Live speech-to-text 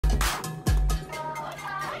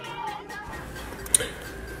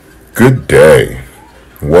Good day.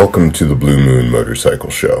 Welcome to the Blue Moon Motorcycle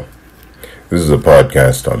Show. This is a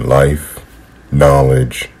podcast on life,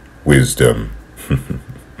 knowledge, wisdom,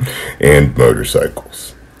 and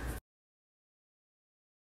motorcycles.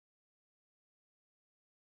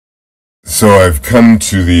 So I've come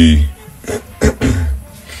to the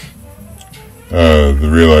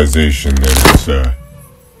realization that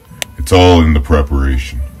it's all in the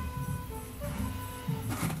preparation.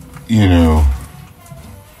 You know,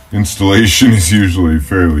 installation is usually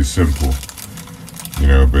fairly simple,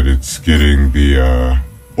 but it's getting the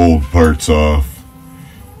old parts off,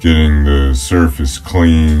 getting the surface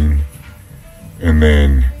clean, and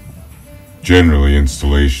then generally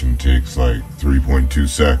installation takes like 3.2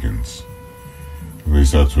 seconds. At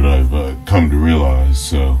least that's what I've come to realize.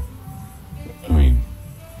 So,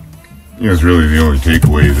 it's really the only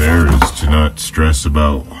takeaway there is to not stress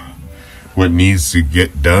about what needs to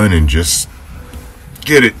get done and just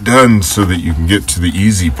get it done so that you can get to the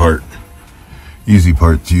easy part. Easy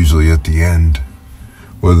part's usually at the end,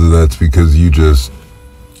 whether that's because you just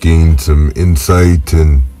gained some insight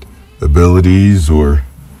and abilities, or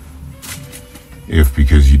if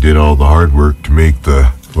because you did all the hard work to make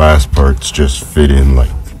the last parts just fit in like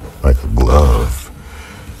a glove.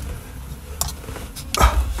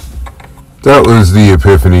 That was the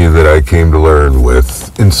epiphany that I came to learn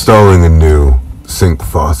with installing a new sink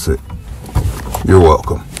faucet. You're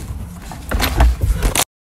welcome.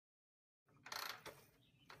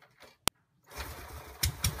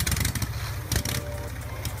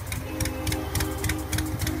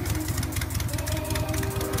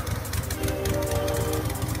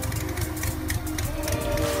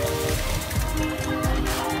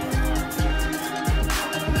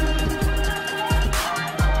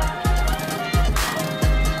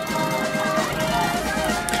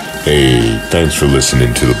 Hey, thanks for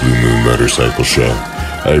listening to the Blue Moon Motorcycle Show.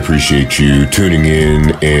 I appreciate you tuning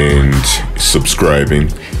in and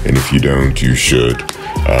subscribing, and if you don't, you should.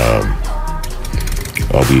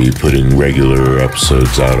 I'll be putting regular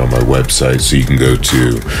episodes out on my website, so you can go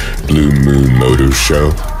to Blue Moon Moto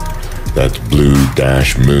Show. That's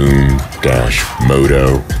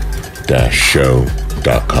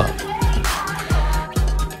blue-moon-moto-show.com.